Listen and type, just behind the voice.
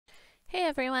Hey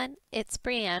everyone, it's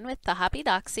Brienne with the Hoppy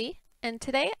Doxie, and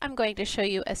today I'm going to show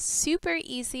you a super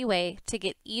easy way to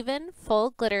get even, full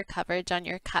glitter coverage on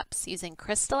your cups using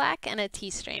CrystaLac and a tea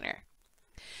strainer.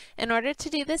 In order to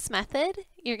do this method,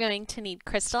 you're going to need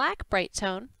CrystaLac Brite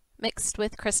Tone mixed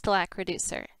with CrystaLac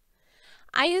Reducer.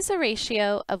 I use a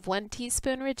ratio of 1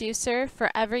 teaspoon reducer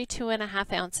for every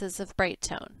 2.5 ounces of Brite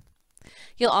Tone.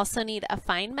 You'll also need a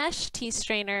fine mesh tea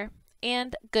strainer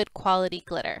and good quality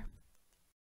glitter.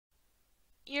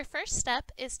 Your first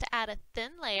step is to add a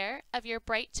thin layer of your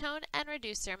Brite Tone and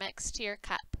Reducer mix to your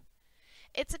cup.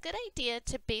 It's a good idea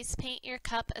to base paint your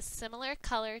cup a similar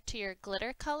color to your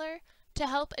glitter color to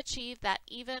help achieve that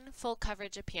even, full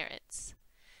coverage appearance.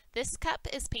 This cup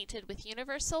is painted with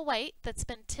universal white that's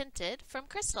been tinted from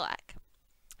CrystaLac.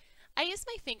 I use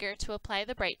my finger to apply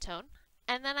the Brite Tone,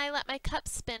 and then I let my cup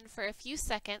spin for a few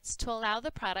seconds to allow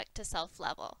the product to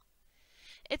self-level.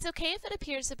 It's okay if it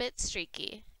appears a bit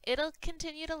streaky. It'll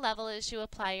continue to level as you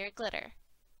apply your glitter.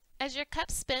 As your cup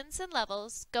spins and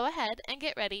levels, go ahead and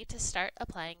get ready to start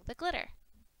applying the glitter.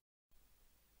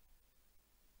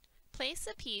 Place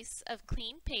a piece of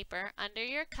clean paper under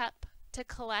your cup to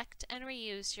collect and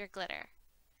reuse your glitter.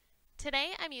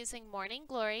 Today I'm using Morning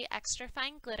Glory Extra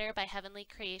Fine Glitter by Heavenly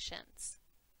Creations.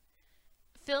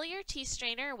 Fill your tea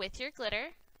strainer with your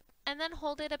glitter and then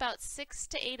hold it about 6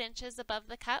 to 8 inches above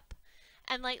the cup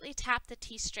and lightly tap the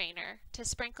tea strainer to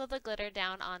sprinkle the glitter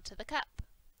down onto the cup.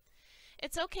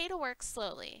 It's okay to work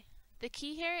slowly. The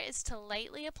key here is to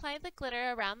lightly apply the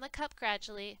glitter around the cup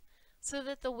gradually so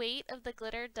that the weight of the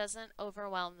glitter doesn't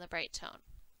overwhelm the Brite Tone.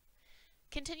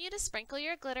 Continue to sprinkle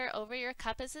your glitter over your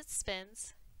cup as it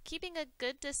spins, keeping a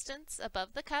good distance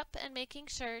above the cup and making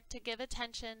sure to give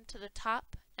attention to the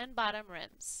top and bottom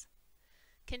rims.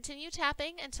 Continue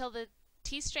tapping until the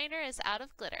tea strainer is out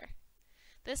of glitter.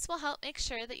 This will help make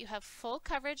sure that you have full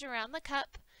coverage around the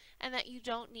cup and that you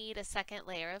don't need a second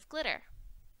layer of glitter.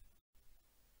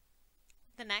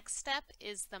 The next step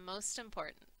is the most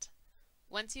important.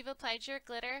 Once you've applied your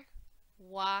glitter,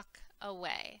 walk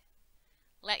away.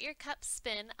 Let your cup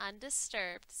spin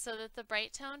undisturbed so that the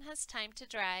Brite Tone has time to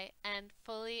dry and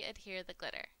fully adhere the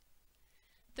glitter.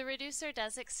 The reducer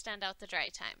does extend out the dry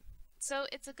time, so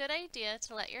it's a good idea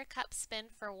to let your cup spin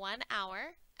for 1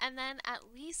 hour and then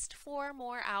at least 4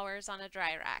 more hours on a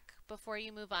dry rack before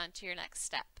you move on to your next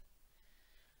step.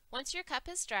 Once your cup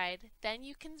is dried, then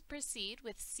you can proceed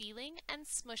with sealing and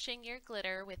smushing your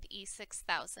glitter with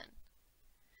E6000.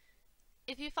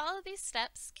 If you follow these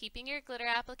steps, keeping your glitter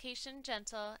application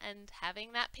gentle and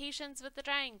having that patience with the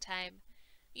drying time,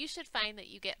 you should find that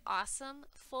you get awesome,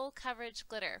 full coverage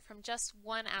glitter from just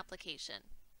one application.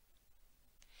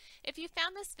 If you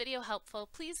found this video helpful,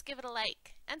 please give it a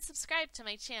like and subscribe to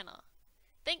my channel.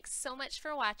 Thanks so much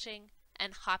for watching,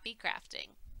 and happy crafting!